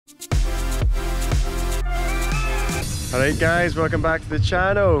Alright guys, welcome back to the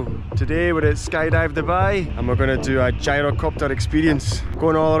channel. Today we're at Skydive Dubai and we're going to do a gyrocopter experience.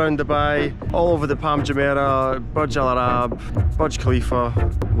 Going all around Dubai, all over the Palm Jumeirah, Burj Al Arab, Burj Khalifa.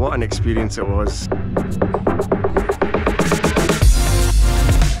 What an experience it was.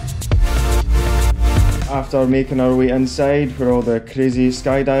 After making our way inside where all the crazy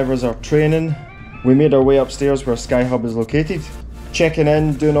skydivers are training, we made our way upstairs where SkyHub is located. Checking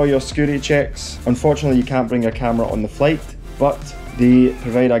in, doing all your security checks. Unfortunately you can't bring your camera on the flight, but they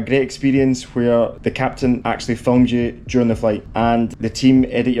provide a great experience where the captain actually films you during the flight and the team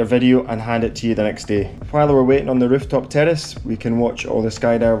edit your video and hand it to you the next day. While we're waiting on the rooftop terrace, we can watch all the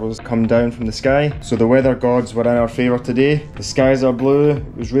skydivers come down from the sky. So the weather gods were in our favour today. The skies are blue,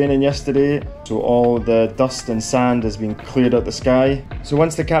 it was raining yesterday, so all the dust and sand has been cleared out the sky. So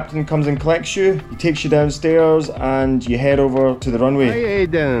once the captain comes and collects you, he takes you downstairs and you head over to the runway. Hi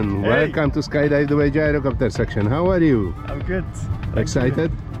Aidan, welcome to Skydive Dubai Gyrocopter section. How are you? I'm good. Excited?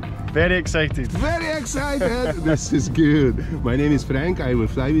 Very excited. Very excited! This is good. My name is Frank, I will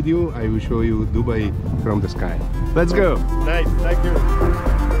fly with you. I will show you Dubai from the sky. Let's go! Nice, thank you.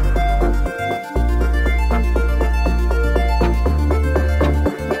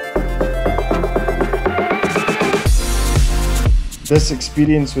 This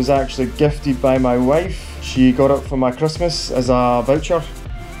experience was actually gifted by my wife. She got it for my Christmas as a voucher.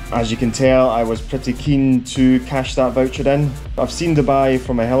 As you can tell, I was pretty keen to cash that voucher in. I've seen Dubai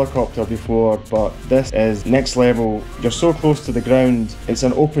from a helicopter before, but this is next level. You're so close to the ground. It's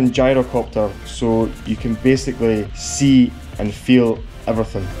an open gyrocopter, so you can basically see and feel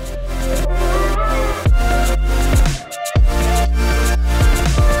everything.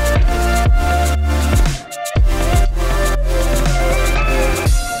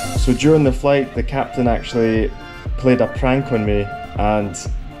 So during the flight, the captain actually played a prank on me and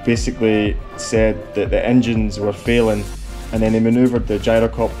basically said that the engines were failing, and then he manoeuvred the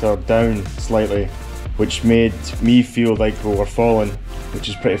gyrocopter down slightly, which made me feel like we were falling, which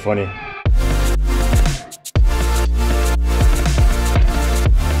is pretty funny.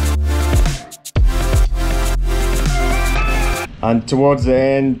 And towards the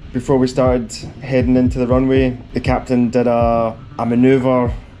end, before we started heading into the runway, the captain did a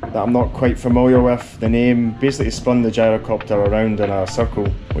manoeuvre that I'm not quite familiar with. The name basically spun the gyrocopter around in a circle,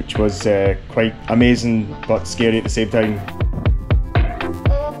 which was quite amazing but scary at the same time.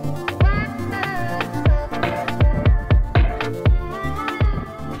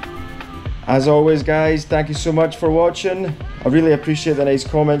 As always guys, thank you so much for watching. I really appreciate the nice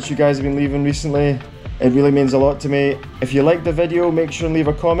comments you guys have been leaving recently. It really means a lot to me. If you liked the video, make sure and leave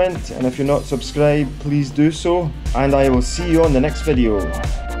a comment, and if you're not subscribed, please do so. And I will see you on the next video.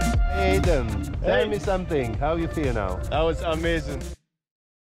 Aidan, tell me something. How you feel now? That was amazing.